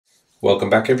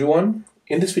Welcome back everyone.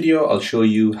 In this video, I'll show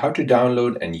you how to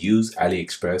download and use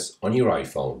AliExpress on your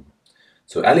iPhone.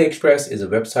 So AliExpress is a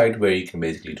website where you can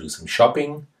basically do some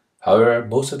shopping. However,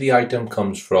 most of the item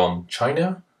comes from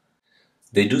China.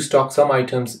 They do stock some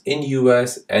items in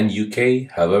US and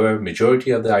UK. However, majority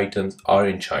of the items are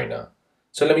in China.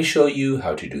 So let me show you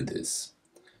how to do this.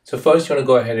 So first you want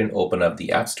to go ahead and open up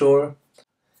the App Store.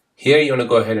 Here you want to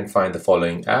go ahead and find the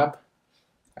following app,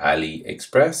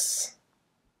 AliExpress.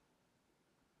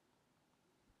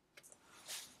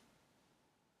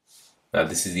 Now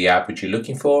this is the app which you're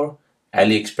looking for,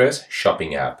 AliExpress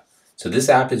shopping app. So this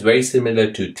app is very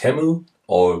similar to Temu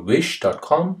or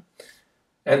Wish.com,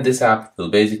 and this app will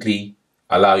basically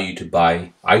allow you to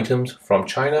buy items from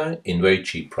China in very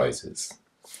cheap prices.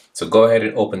 So go ahead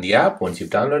and open the app once you've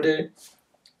downloaded it.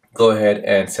 Go ahead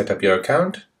and set up your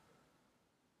account.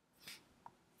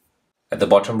 At the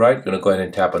bottom right, you're going to go ahead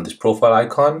and tap on this profile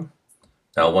icon.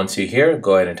 Now once you're here,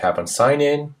 go ahead and tap on sign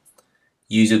in.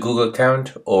 Use your Google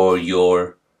account or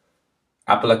your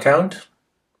Apple account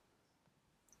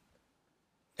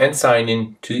and sign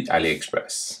in to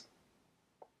AliExpress.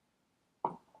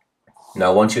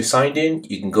 Now once you're signed in,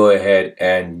 you can go ahead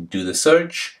and do the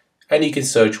search, and you can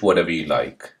search whatever you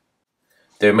like.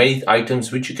 There are many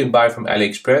items which you can buy from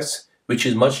AliExpress, which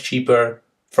is much cheaper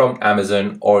from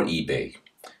Amazon or eBay.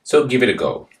 So give it a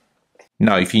go.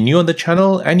 Now, if you're new on the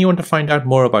channel and you want to find out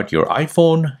more about your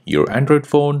iPhone, your Android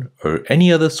phone, or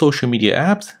any other social media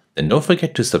apps, then don't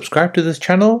forget to subscribe to this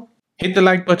channel. Hit the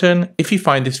like button if you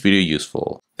find this video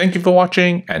useful. Thank you for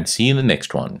watching and see you in the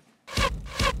next one.